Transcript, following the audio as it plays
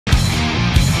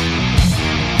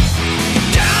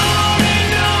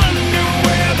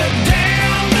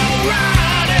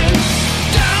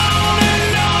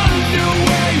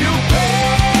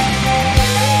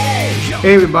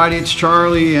Hey everybody, it's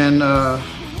Charlie and a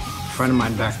friend of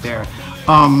mine back there.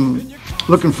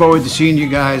 Looking forward to seeing you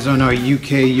guys on our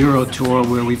UK Euro tour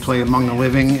where we play Among the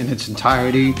Living in its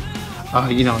entirety.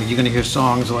 You know, you're gonna hear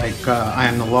songs like I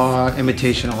Am the Law,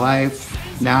 Imitation of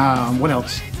Life. Now, what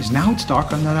else? Is Now It's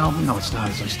Dark on that album? No, it's not.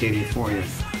 It's on Stadia for you.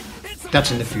 That's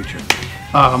in the future.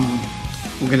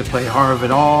 We're gonna play Horror of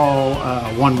It All,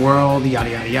 One World,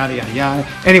 yada yada yada yada yada.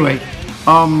 Anyway,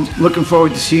 looking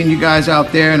forward to seeing you guys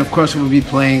out there, and of course we'll be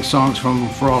playing songs from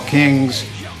For All Kings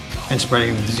and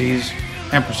Spreading the Disease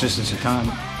and Persistence of Time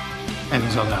and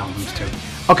his other albums too.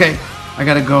 Okay, I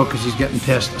gotta go because he's getting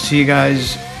pissed. I'll see you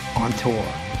guys on tour.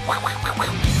 While my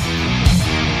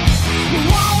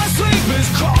sleep is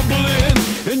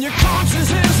crumbling